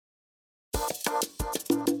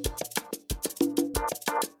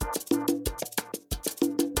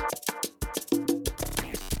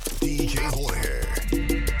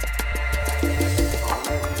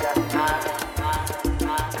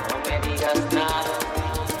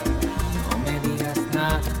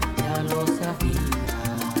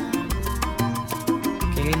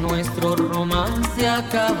nuestro romance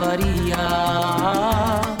acabaría.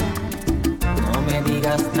 No me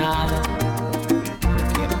digas nada, no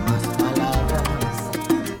quiero más palabras,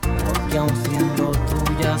 porque aun siendo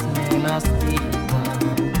tuyas me lastiman.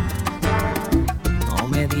 No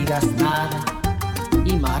me digas nada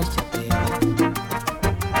y márchate.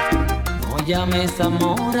 No llames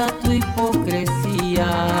amor a tu hipocresía.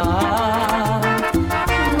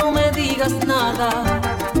 No me digas nada,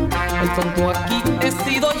 el tonto aquí he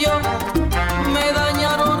sido yo. Me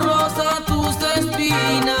dañaron rosa tus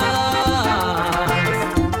espinas.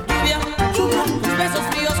 Lluvia, lluvia, tus besos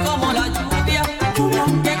fríos como la lluvia, lluvia,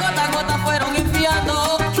 que gota a gota fueron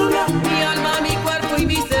enfriando, lluvia, mi alma, mi cuerpo y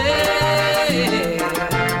mi ser.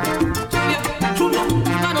 Lluvia, lluvia,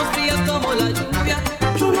 tus manos frías como la lluvia,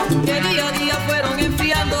 lluvia, que día a día fueron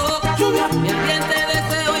enfriando, lluvia, mi ardiente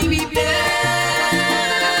deseo y mi piel.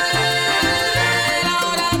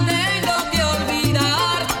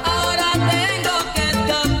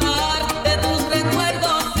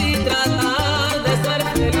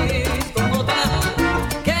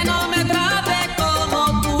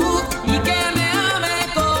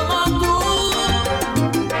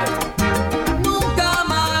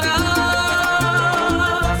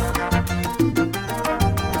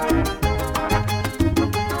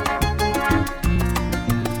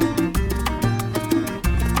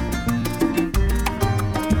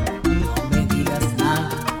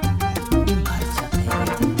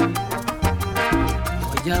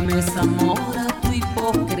 Llames amor a tu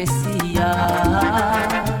hipocresía.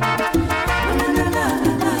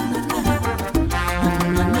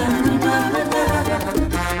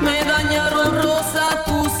 Me dañaron rosa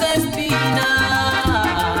tus espinas.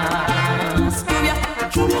 Lluvia,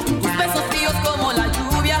 lluvia, tus besos fríos como la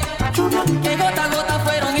lluvia, lluvia, que gota a gota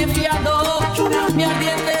fueron enfriando, lluvia, mi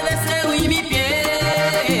ardiente deseo y mi piel.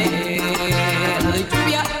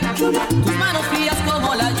 Lluvia, lluvia, tus manos frías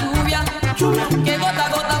como la lluvia, lluvia, que gota a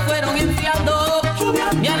gota fueron enfriando, lluvia,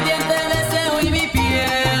 mi ardiente deseo y mi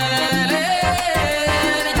piel.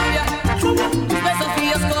 Lluvia, lluvia, tus besos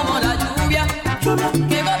fríos como la lluvia, lluvia,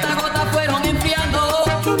 que gota a gota fueron enfriando,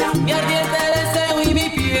 lluvia, mi ardiente deseo y mi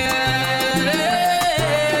piel.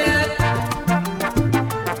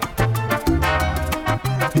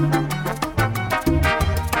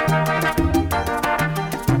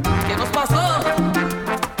 ¿Qué nos pasó?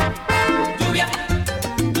 Lluvia,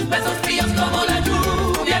 tus besos fríos como la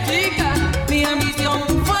lluvia, chica. Mi ambición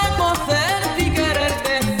fue poseerte y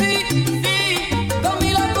quererte, sí, sí, con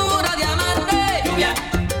mi locura de amarte. Lluvia,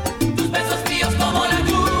 tus besos fríos como la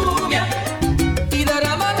lluvia, y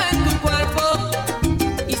derramarme en tu cuerpo,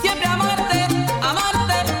 y siempre amarte,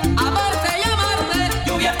 amarte, amarte y amarte.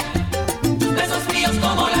 Lluvia, tus besos fríos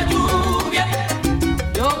como la lluvia.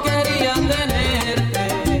 Yo quería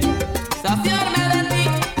tenerte, saciarme de ti,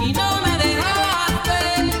 y no me dejaste.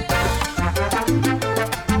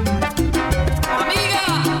 Amiga,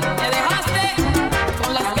 me dejaste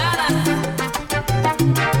con las ganas.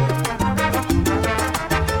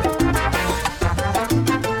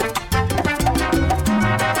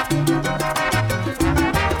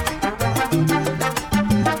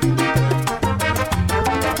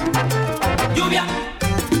 Lluvia,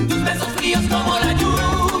 tus besos fríos como la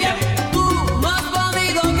lluvia. Tú no has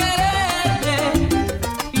podido quererme,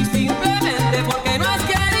 y simplemente porque no has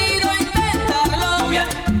querido intentarlo. Lluvia,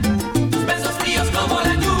 tus besos fríos como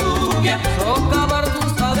la lluvia. Socavar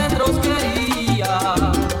tus adentros quería,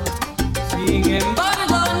 sin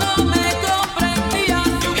embargo no me comprendías.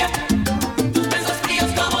 Lluvia, tus besos fríos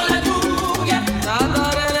como la lluvia.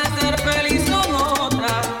 Trataré de ser feliz con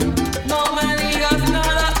otra, no me digas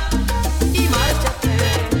nada y márchate.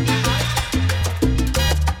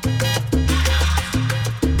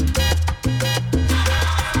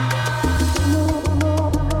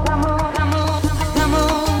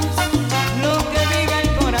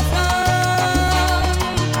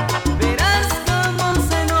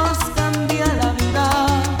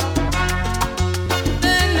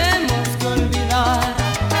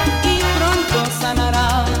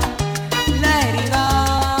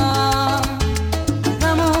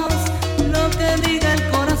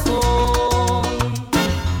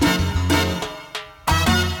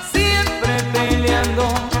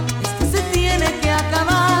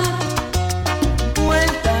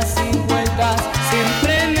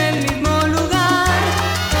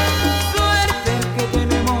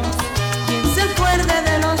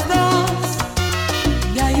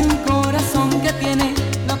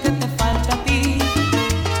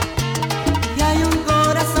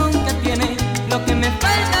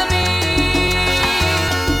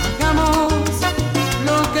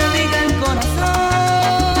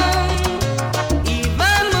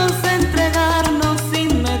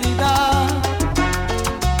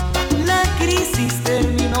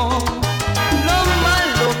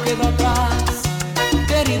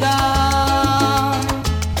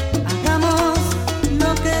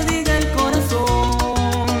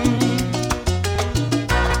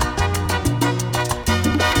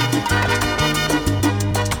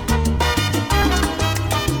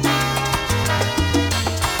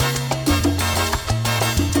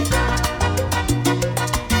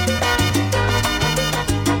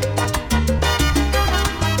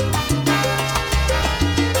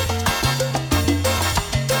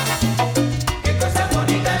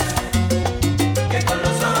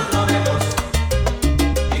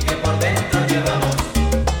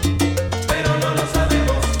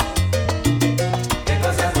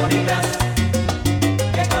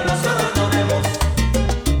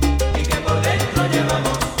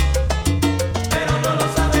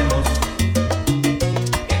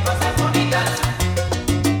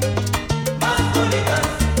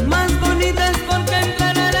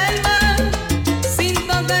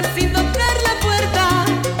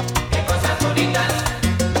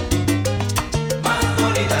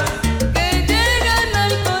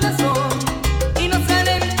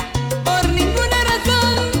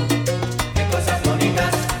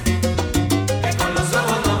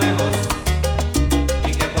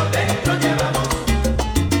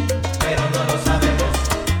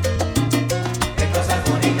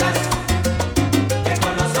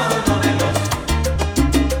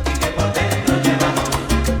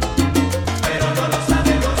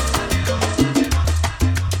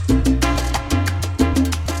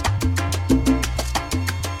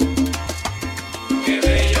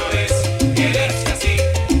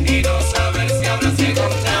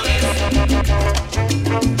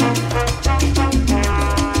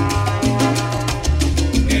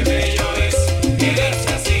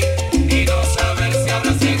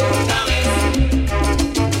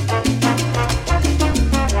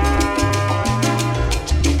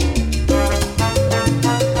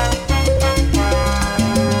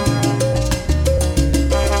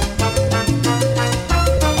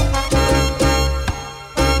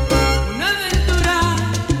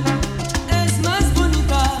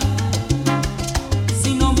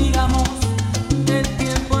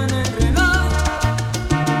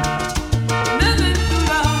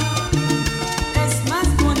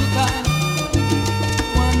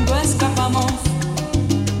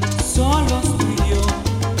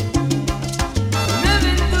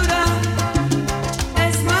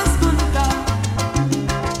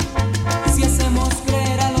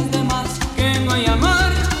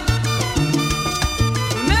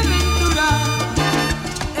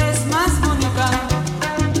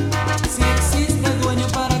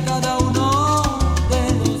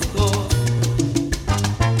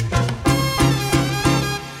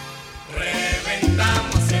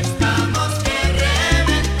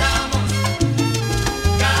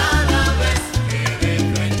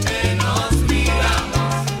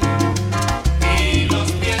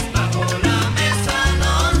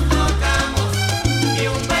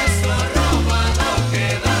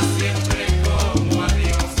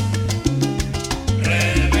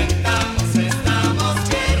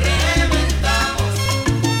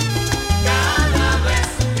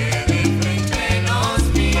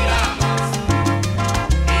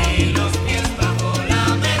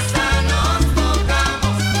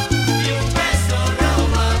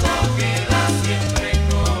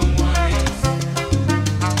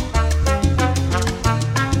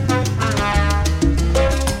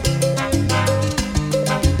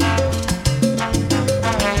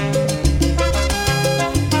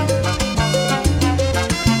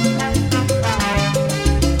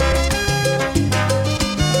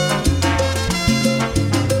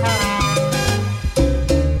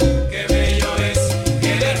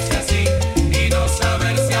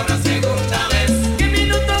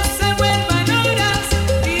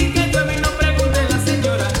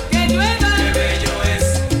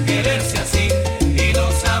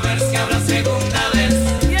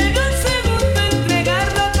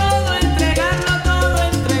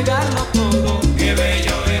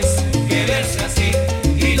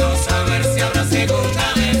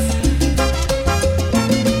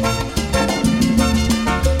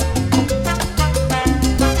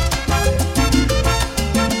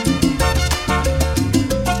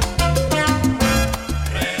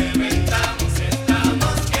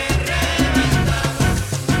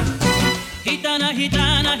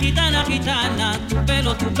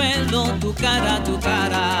 pelo, tu cara, tu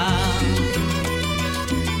cara.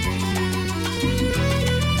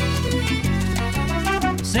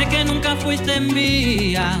 Sé que nunca fuiste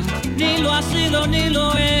mía, ni lo has sido ni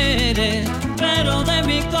lo eres, pero de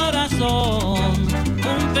mi corazón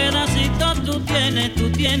un pedacito tú tienes, tú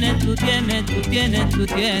tienes, tú tienes, tú tienes, tú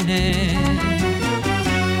tienes.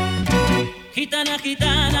 Gitana,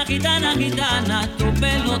 gitana, gitana, gitana, tu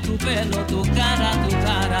pelo, tu cara, tu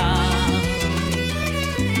cara.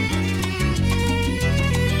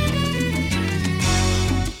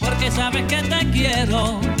 Porque sabes que te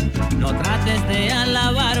quiero, no trates de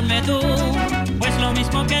alabarme tú, pues lo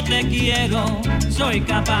mismo que te quiero, soy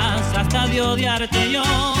capaz hasta de odiarte yo.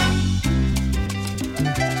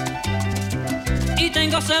 Y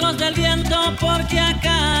tengo celos del viento porque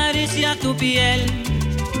acaricia tu piel,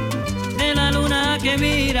 de la luna que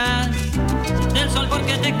miras, del sol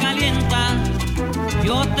porque te calienta.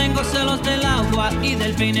 Yo tengo celos del agua y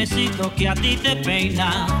del peinecito que a ti te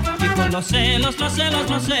peina. Y con los celos, los celos,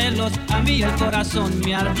 los celos, a mí el corazón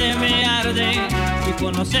me arde, me arde. Y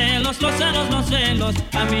con los celos, los celos, los celos,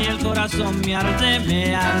 a mí el corazón me arde,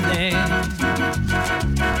 me arde.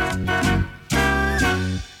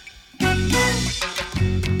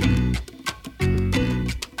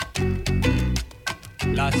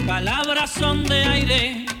 Las palabras son de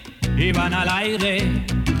aire y van al aire.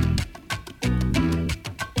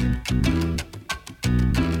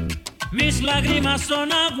 Mis lágrimas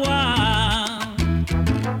son agua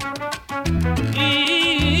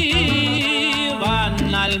y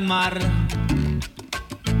van al mar.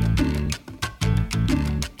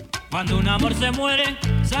 Cuando un amor se muere,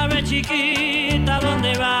 sabes chiquita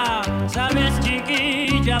dónde va, sabes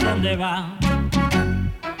chiquilla dónde va.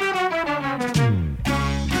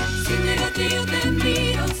 Yo te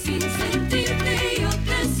miro sin sentirte, yo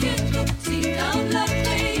te siento sin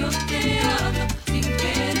hablarte, yo te hablo sin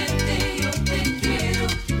quererte, yo te quiero.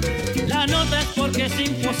 La nota es porque es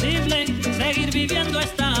imposible seguir viviendo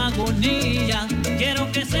esta agonía.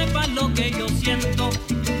 Quiero que sepas lo que yo siento,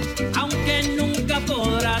 aunque nunca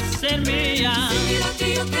podrás ser mía. Mira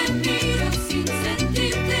que yo te miro sin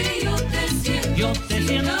sentirte, yo te siento. Yo te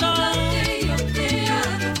siento. Sin hablarte, yo te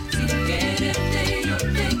hablo sin quererte, yo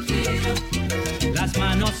te quiero. Las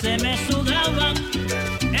manos se me sudaban,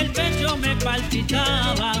 el pecho me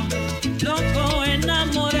palpitaba, loco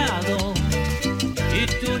enamorado, y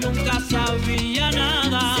tú nunca sabías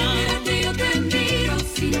nada. Mira que yo te miro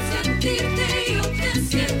sin sentirte, yo te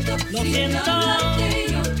siento. Lo sin siento. hablarte,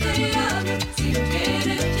 yo te hablo sin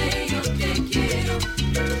quererte, yo te quiero.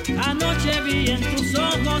 Anoche vi en tus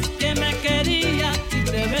ojos que me querías y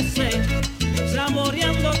te besé,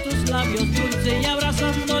 saboreando tus labios dulces y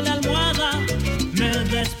abrazando la almohada me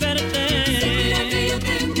desperté. Mira que yo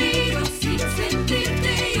te miro sin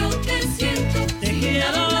sentirte, yo te siento. Te sin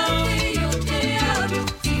quiero. hablarte, yo te hablo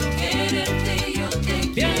sin quererte, yo te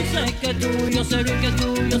quiero. Piensa que tú, yo sé bien que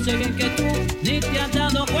tú, yo sé bien que tú ni te has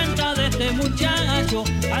dado cuenta de este muchacho.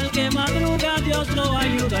 Al que madruga Dios lo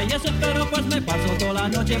ayuda y eso espero, pues me paso toda la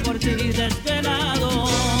noche por ti desvelado.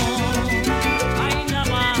 Ay, nada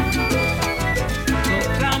más,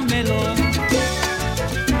 tócamelo.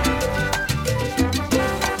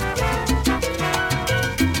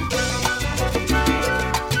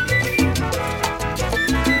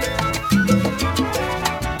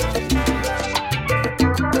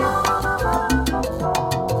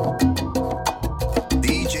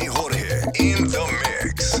 DJ Jorge in the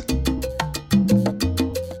mix.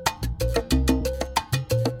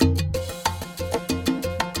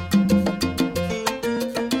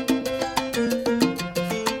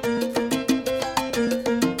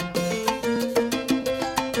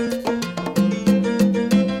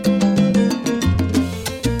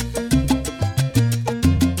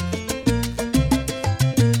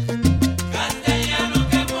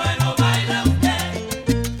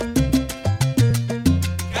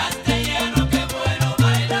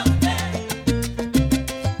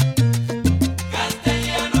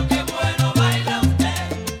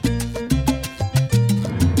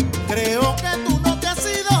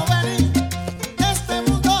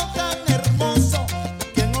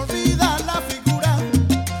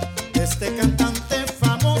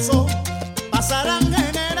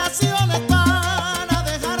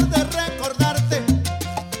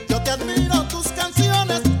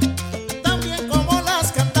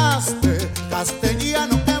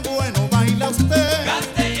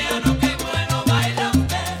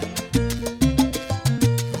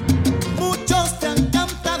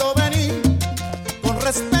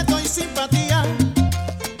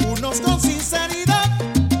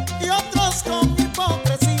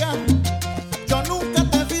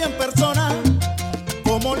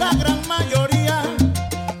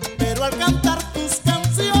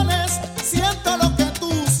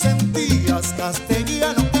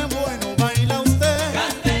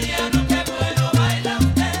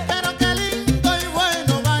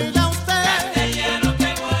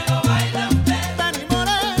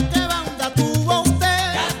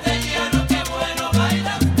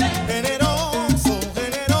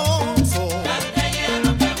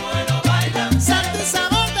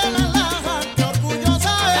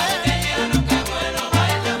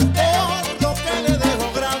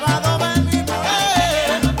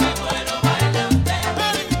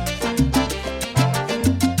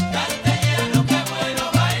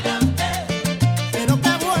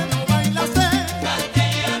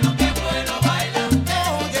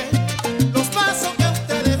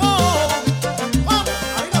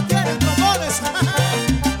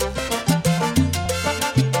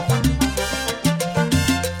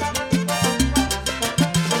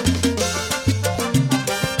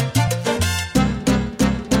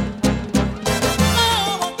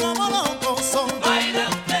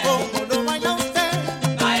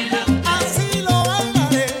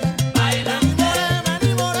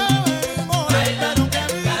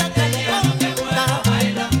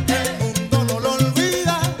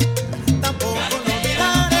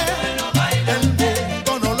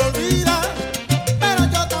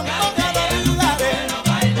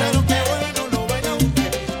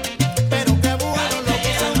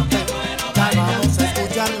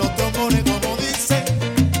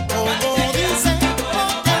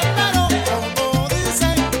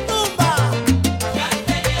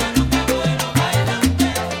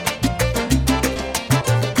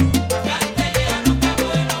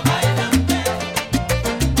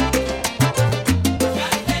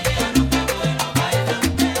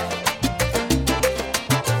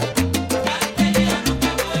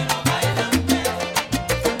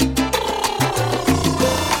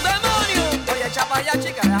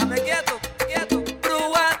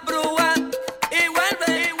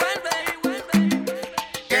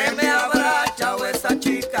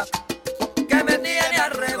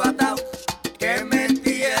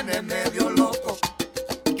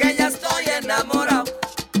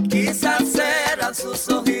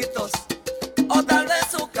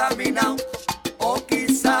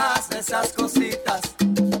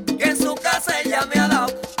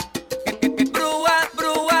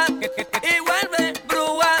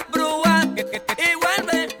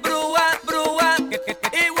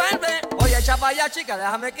 chica,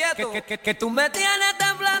 déjame quieto. Que tú me tienes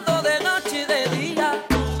temblando de noche y de día.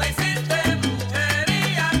 Tú me hiciste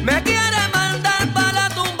brujería. Me quieres mandar para la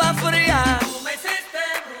tumba fría. Tú me hiciste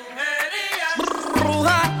brujería.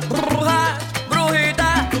 Bruja, bruja,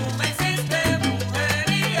 brujita. Tú me hiciste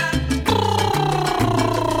brujería.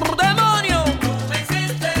 Demonio. Tú me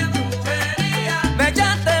hiciste brujería. Me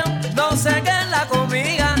echaste no sé qué en la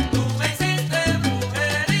comida. Tú me hiciste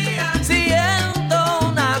brujería. Siento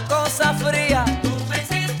una cosa fría. Tú me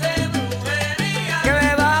hiciste brujería. Que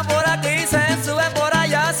me va por aquí, se sube por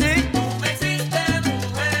allá, sí. Tú me hiciste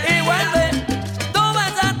brujería. Y vuelve, tú me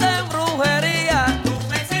echaste en brujería. Tú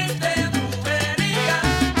me hiciste brujería.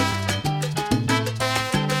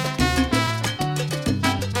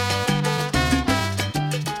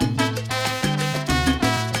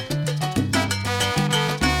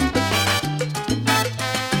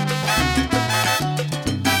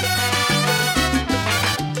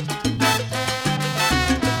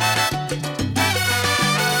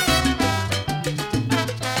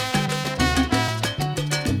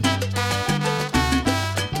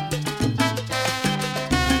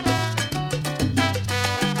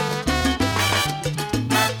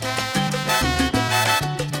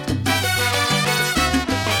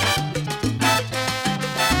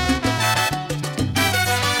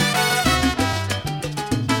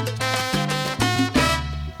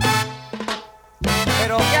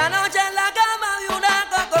 Pero que anoche en la cama de una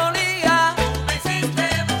cocolía. Tú me hiciste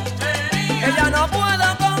brujería. Que ya no puedo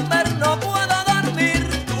comer, no puedo dormir.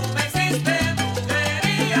 Tú me hiciste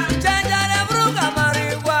brujería. Ya le bruja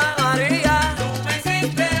marihuana María. Tú me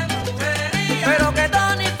hiciste brujería. Pero que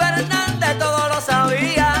Tony Fernández todo lo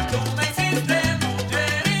sabía. Tú me hiciste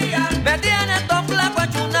brujería. Me tienes todo flaco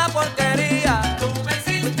hecho una porquería. Tú me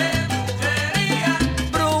hiciste brujería.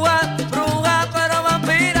 Bruja, bruja, pero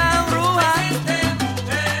vampira, bruja. Tú me hiciste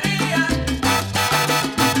brujería.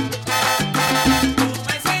 Tú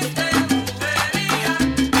me hiciste brujería.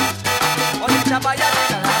 Oye, chapaya,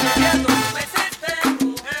 déjame quieto. Tú me hiciste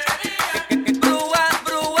brujería. Bruja,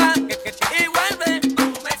 bruja, y vuelve. Tú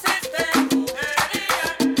me hiciste brujería.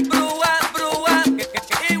 Bruja, bruja,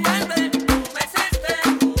 y vuelve. Tú me hiciste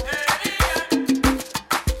brujería.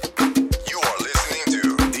 You are listening to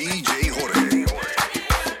DJ Jorge.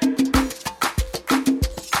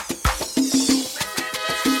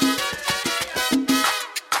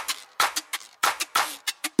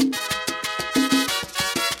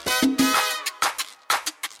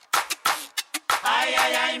 Ay,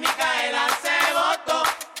 ay, ay, Micaela se votó.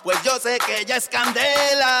 Pues yo sé que ella es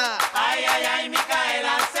Candela, Ay, ay, ay,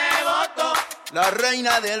 Micaela se votó. la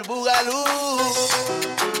reina del bugalú.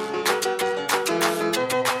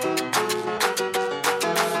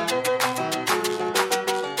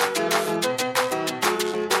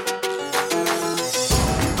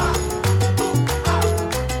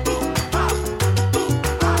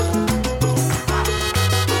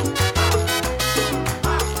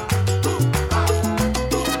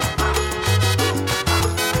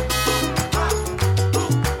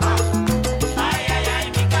 Ay, ay,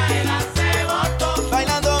 ay, Micaela se votó.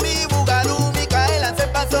 Bailando mi bugalú, Micaela se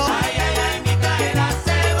pasó.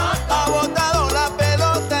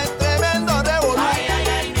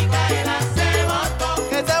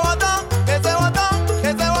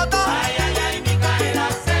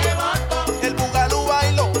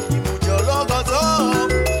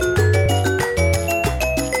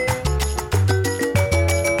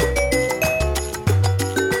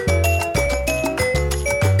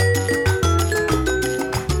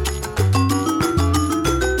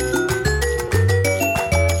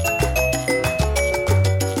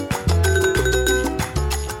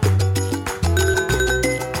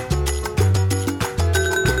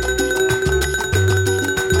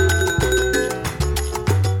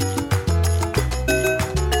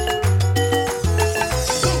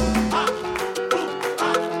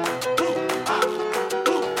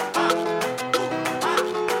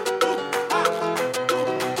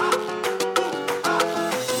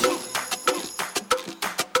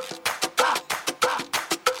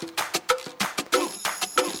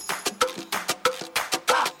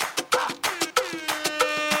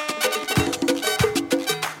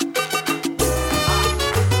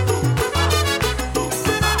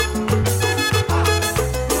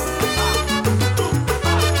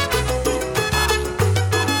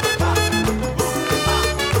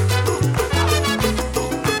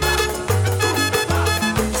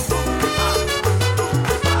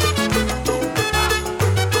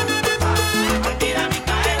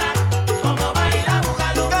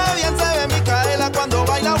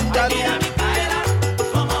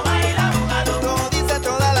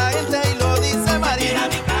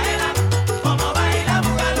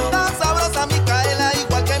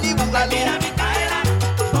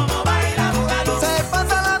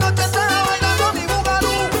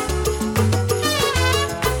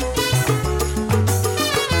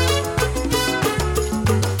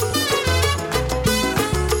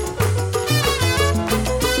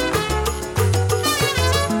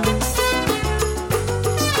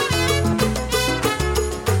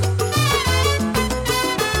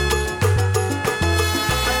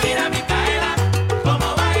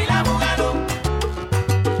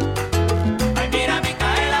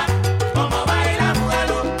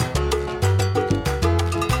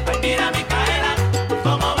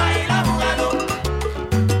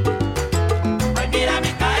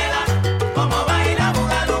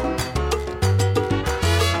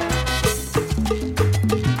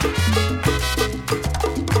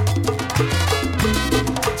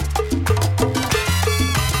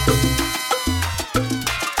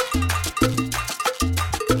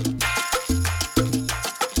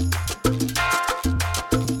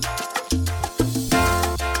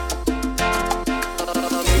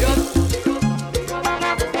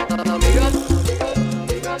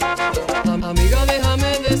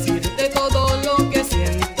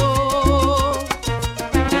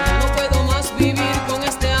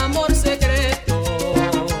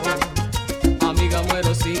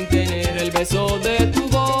 beso de tu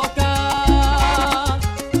boca,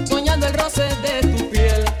 soñando el roce de tu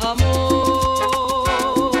piel, amor.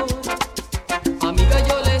 Amiga,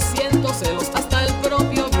 yo le siento celos hasta el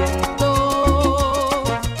propio viento.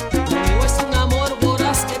 Lo mío es un amor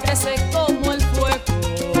voraz que crece como el fuego.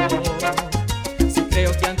 Si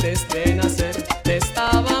creo que antes de nacer te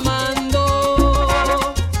estaba amando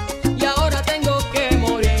y ahora tengo que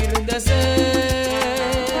morir de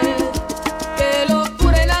sed. Qué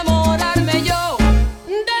locura enamorarme yo.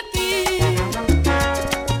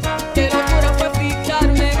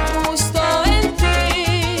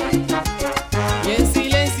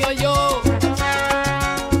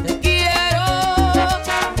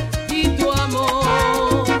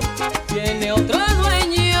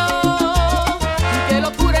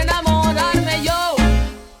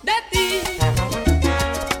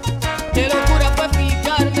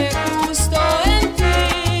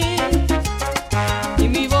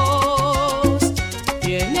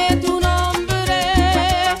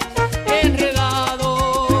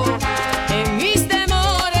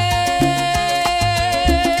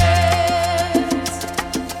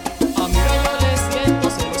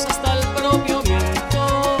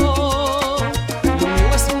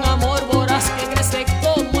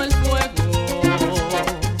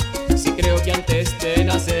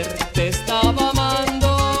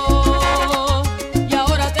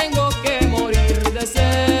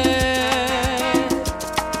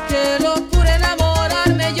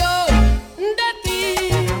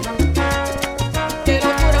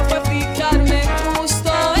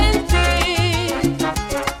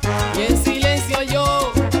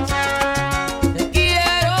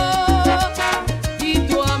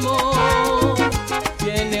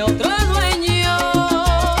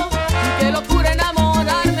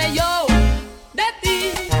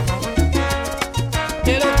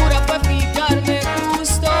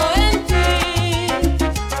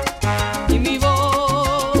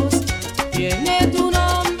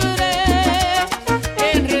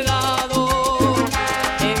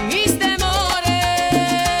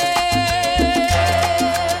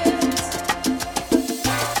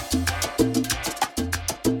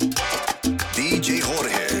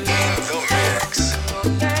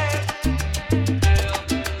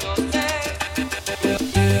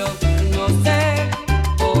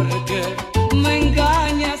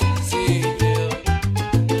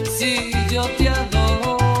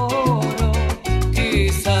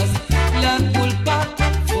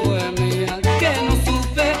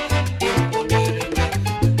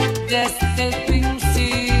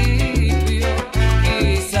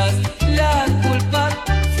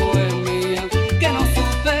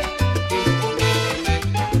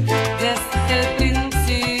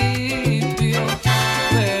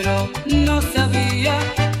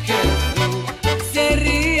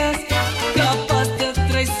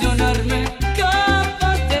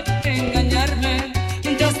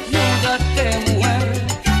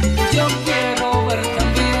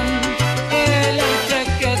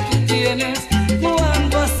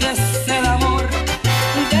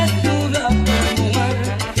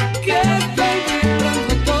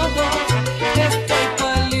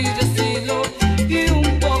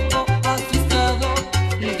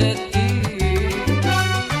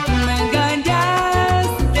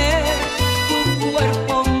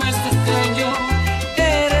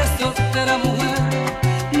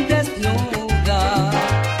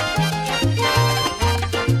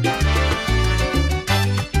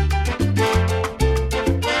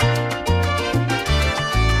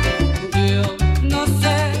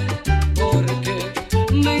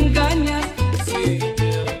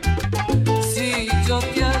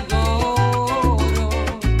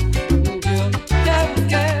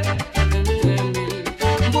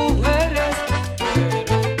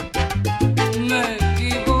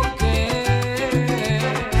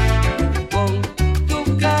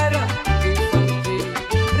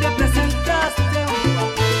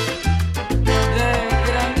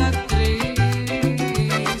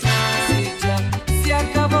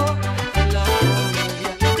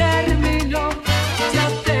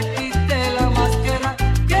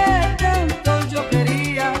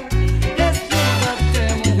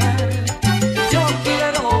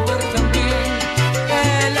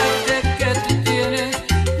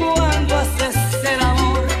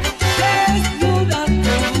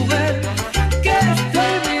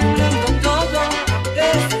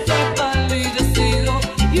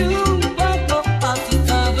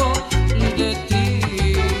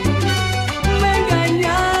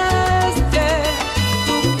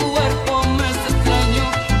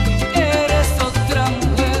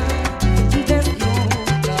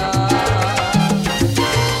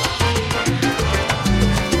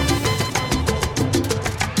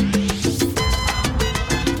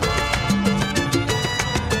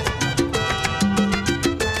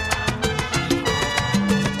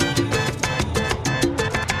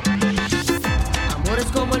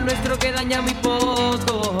 que daña muy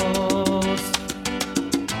pocos.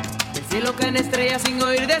 Del cielo caen estrellas sin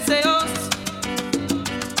oír deseos.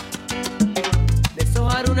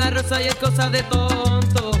 Deshojar una rosa y es cosa de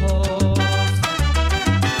tontos.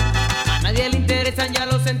 A nadie le interesan ya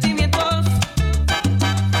los sentimientos.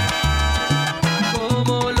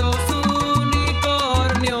 Como los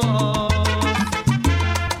unicornios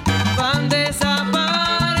van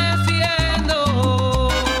desapareciendo.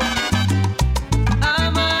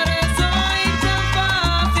 Amar es hoy tan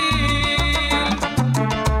fácil,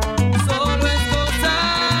 solo es cosa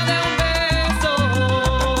de un beso.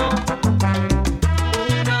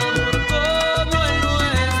 Un amor como el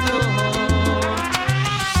nuestro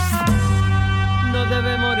no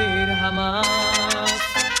debe morir jamás.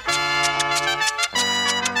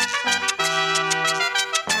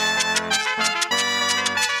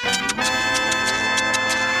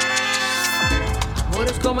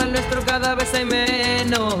 Muros como el nuestro cada vez hay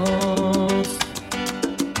menos.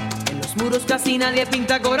 En los muros casi nadie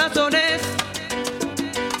pinta corazones.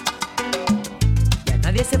 Y a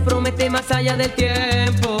nadie se promete más allá del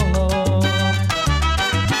tiempo.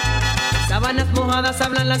 Sábanas mojadas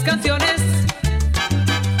hablan las canciones.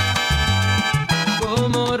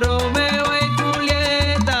 Como Romeo y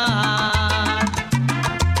Julieta.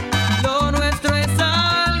 Lo nuestro es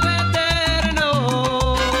algo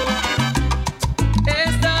eterno.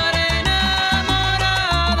 Estar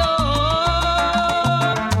enamorado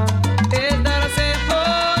es darse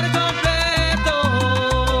por completo.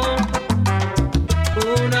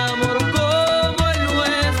 Un amor como el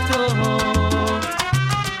nuestro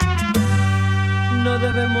no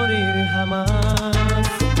debe morir jamás.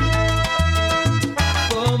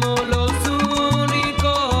 Como los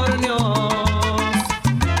unicornios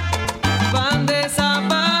van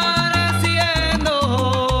desapareciendo.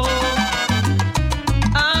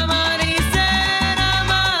 Amar y ser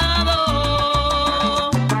amado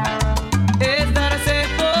es darse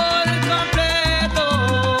por completo.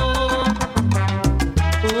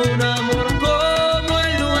 Un amor como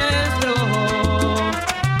el nuestro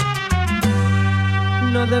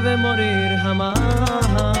no debe morir jamás.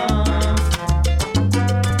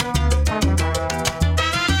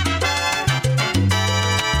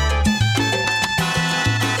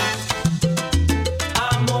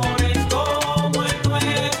 Amores como el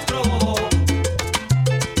nuestro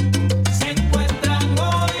se encuentran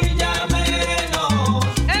hoy ya menos.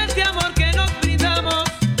 Este amor que nos brindamos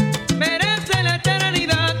merece la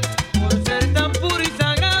eternidad. Por ser tan puro y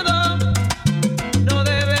sagrado, no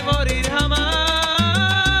debe morir jamás.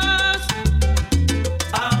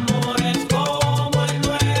 Amores como el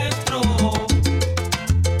nuestro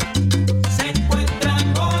se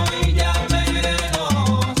encuentran hoy ya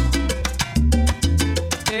menos.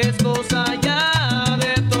 Es cosa ya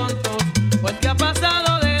de tontos, pues que ha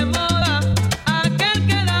pasado de moda aquel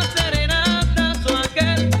que da serenatas o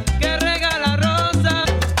aquel que regala rosas.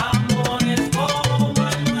 Amores como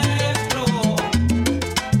el nuestro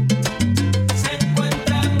se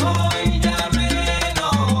encuentran hoy ya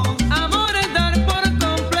menos. Amor es dar por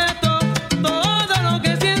completo todo lo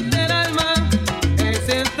que siente el alma. Es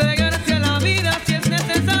entregarse a la vida si es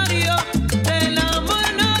necesario. Del amor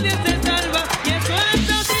nadie se salva y eso es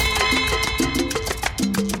así.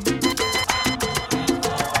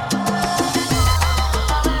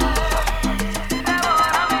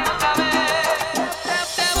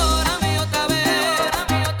 Devórame otra vez, devórame otra vez,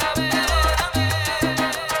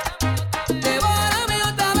 devórame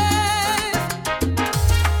otra vez.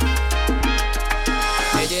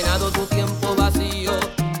 He llenado tu tiempo vacío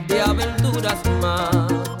de aventuras más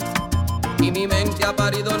y mi mente ha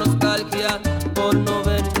parido nostalgia por no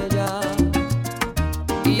verte ya.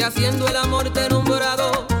 Y haciendo el amor te he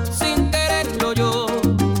nombrado sin quererlo yo,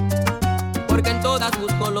 porque en todas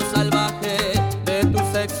busco lo salvaje de tu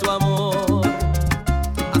sexo amor.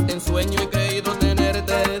 Hasta en sueño he creído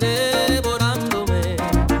tenerte devorándome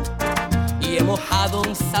y he mojado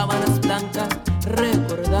mis sábanas blancas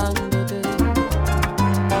recordándote.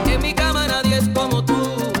 En mi cama nadie es como tú.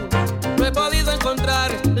 No he podido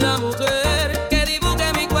encontrar la mujer que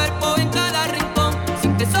dibuje mi cuerpo en cada rincón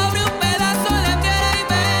sin que sobre un pedazo de piel. Y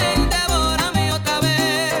ven, devórame otra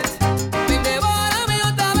vez. Ven, devórame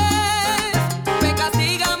otra vez. Ven,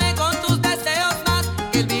 castígame con tus deseos más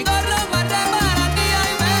que el vigor lo guardé para ti.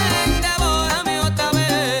 Ay, ven, devórame otra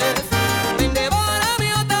vez. Ven, devórame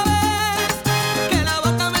otra vez. Que la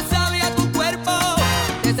boca me sabe a tu cuerpo.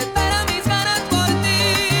 Desespera mis ganas por ti.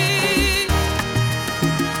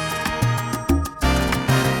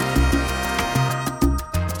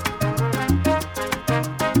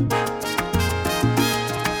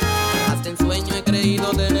 Hasta en sueño he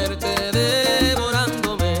creído tenerte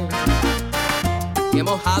devorándome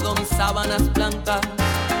mojado mis sábanas blancas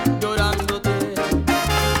llorándote.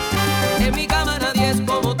 En mi cama nadie es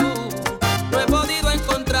como tú. No he podido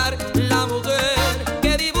encontrar la mujer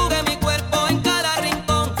que dibuje mi cuerpo en cada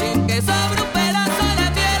rincón sin que sobre un pedazo de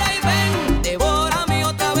piedra. Y ven, devórame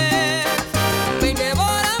otra vez. Ven,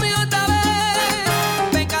 devórame otra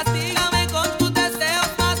vez. Ven, castígame con tus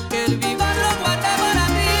deseos más que el vigor lo guarde para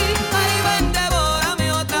ti. Ay, ven,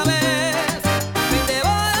 devórame otra vez. Ven,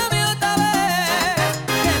 devórame otra vez.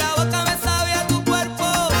 Que la boca me sabe a tu cuerpo.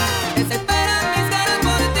 Desesperan mis ganas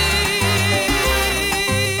por ti.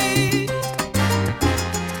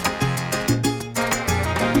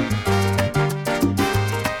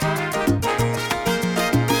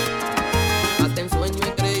 Hasta en sueño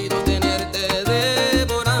he creído tenerte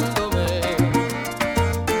devorándome.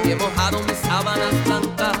 Y he mojado mis sábanas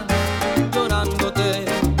blancas llorándote.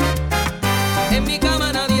 En mi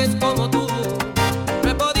cama nadie es como tú. No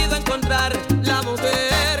he podido encontrar la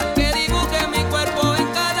mujer que dibuje mi cuerpo en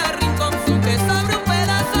cada rincón sin que sobre un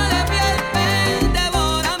pedazo de piel. Ven,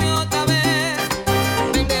 devórame otra vez.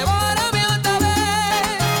 Ven, devórame otra vez.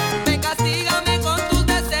 Ven, castígame con tus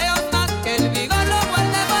deseos más que el vigor lo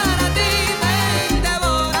guarde para ti. Ven,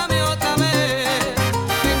 devórame otra vez.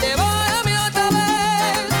 Ven, devórame otra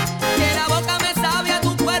vez. Que la boca me sabe a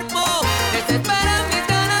tu cuerpo. Desesperan mis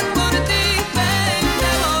ganas por ti. Ven,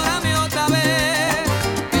 devórame otra vez.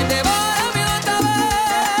 Ven, devórame otra vez.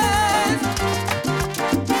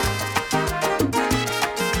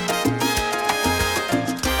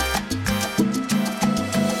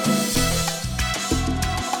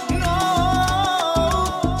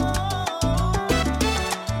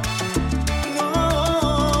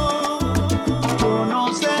 Yo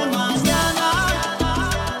no sé mañana.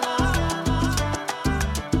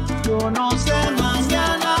 Yo no sé mañana.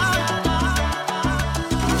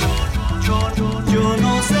 Yo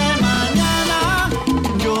no sé mañana.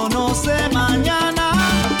 Yo no sé mañana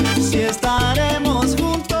si estaremos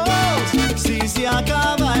juntos, si se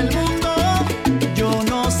acaba el mundo. Yo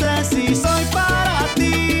no sé si soy para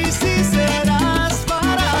ti, si serás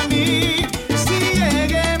para mí, si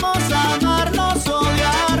lleguemos a amarnos,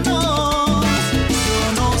 odiarnos. Yo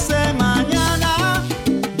no sé mañana,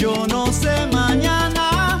 yo no sé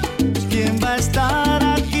mañana quién va a estar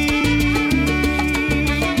aquí.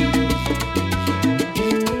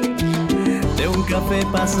 De un café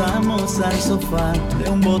pasamos al sofá, de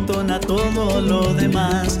un botón a todo lo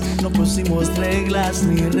demás. No pusimos reglas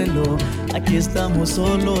ni reloj, aquí estamos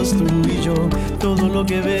solos tú y yo. Todo lo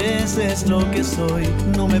que ves es lo que soy,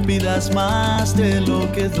 no me pidas más de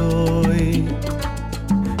lo que doy.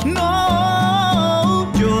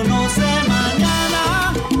 No, yo no sé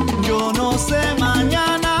mañana, yo no sé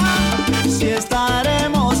mañana si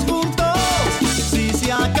estaremos juntos, si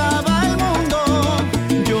se acaba el mundo.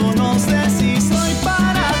 Yo no sé si soy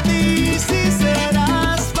para ti, si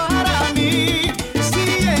serás para mí, si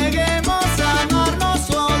lleguemos a amarnos,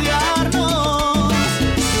 odiarnos.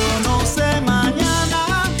 Yo no sé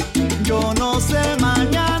mañana, yo no sé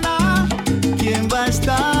mañana quién va a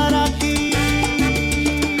estar aquí.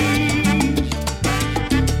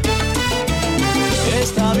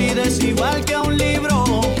 Esta vida es igual que un libro,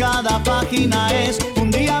 cada página es un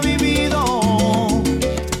día vivido.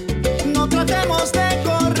 No tratemos de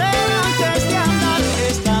correr antes de andar.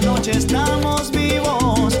 Esta noche estamos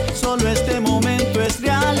vivos, solo este momento es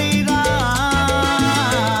realidad.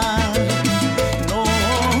 No,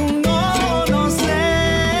 no, no sé.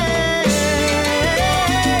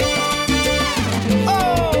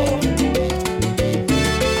 Oh.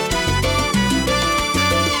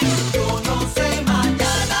 Yo no sé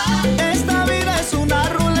mañana. Esta vida es una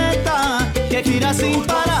ruleta que gira sin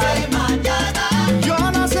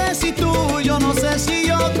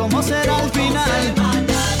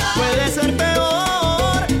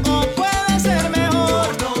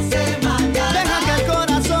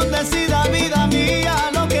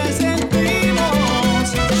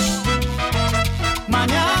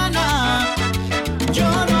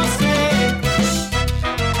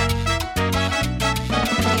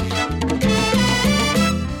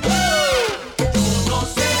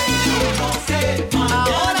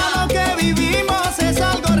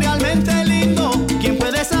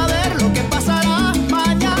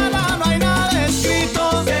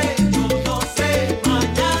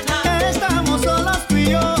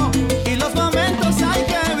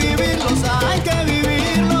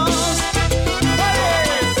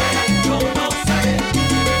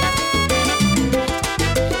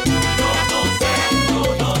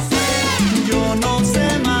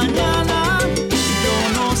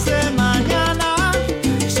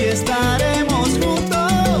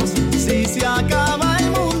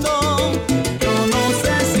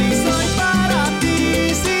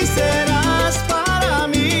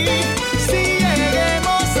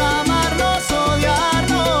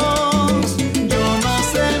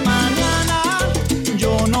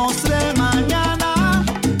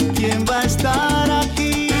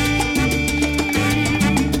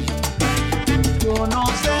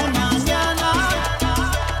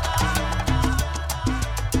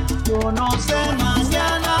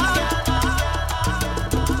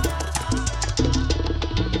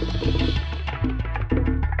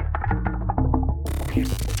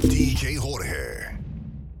DJ Jorge.